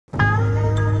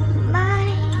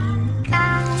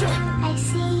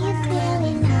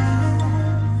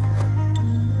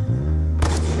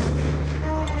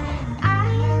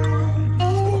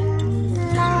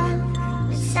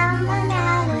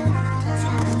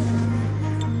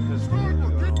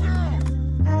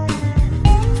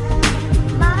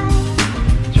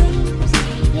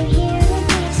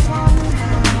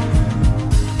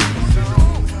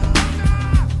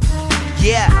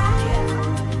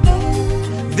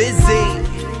busy.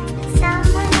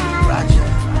 Roger.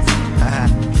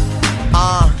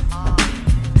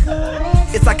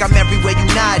 It's like I'm everywhere you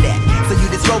not at. So you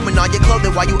disrobing all your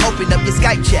clothing while you open up your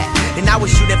Skype chat. And I was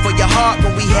shooting for your heart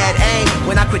when we had aim.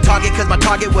 When I quit target cause my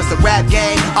target was the rap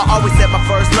game. I always said my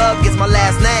first love gets my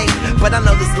last name. But I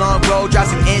know this long road drives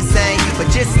you insane.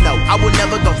 But just know I will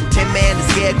never go from 10 man to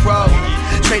scarecrow.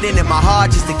 Trading in my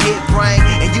heart just to get brain.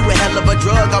 And you a hell of a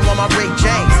drug, I'm on my Rick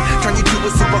James. Turn you to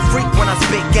a super freak when I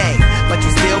spit game. But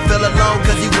you still feel alone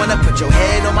cause you wanna put your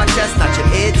head on my chest, not your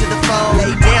ear to the phone.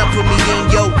 Lay down, put me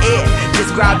in your ear.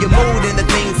 Describe your mood and the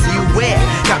things you wear.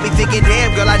 Got me thinking,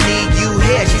 damn girl, I need you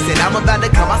here. She said, I'm about to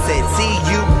come, I said, see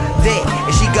you there.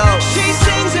 And she goes, she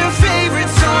sings her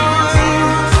favorite song.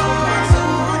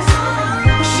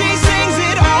 She sings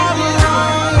it all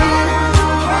alone.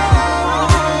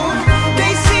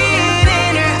 They see it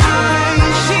in her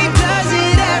eyes. She does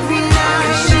it every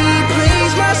night. She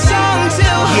plays my song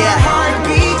till her heart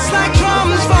beats like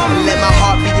drums for me. Let my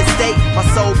heart be the state, my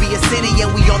soul be a city, and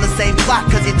we on the same clock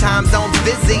cause your time zone's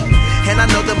busy. And I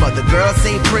know them other girls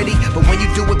seem pretty, but when you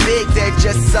do it big, they're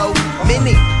just so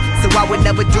many. So I would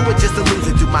never do it just to lose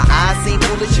it. Do my eyes seem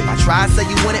foolish? If I try, say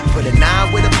you wouldn't. Put a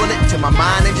 9 with a bullet to my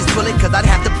mind and just pull it. Cause I'd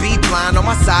have to be blind on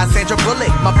my side, Sandra Bullock.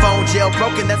 My phone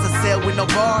jailbroken, that's a cell with no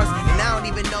bars. And I don't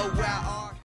even know where I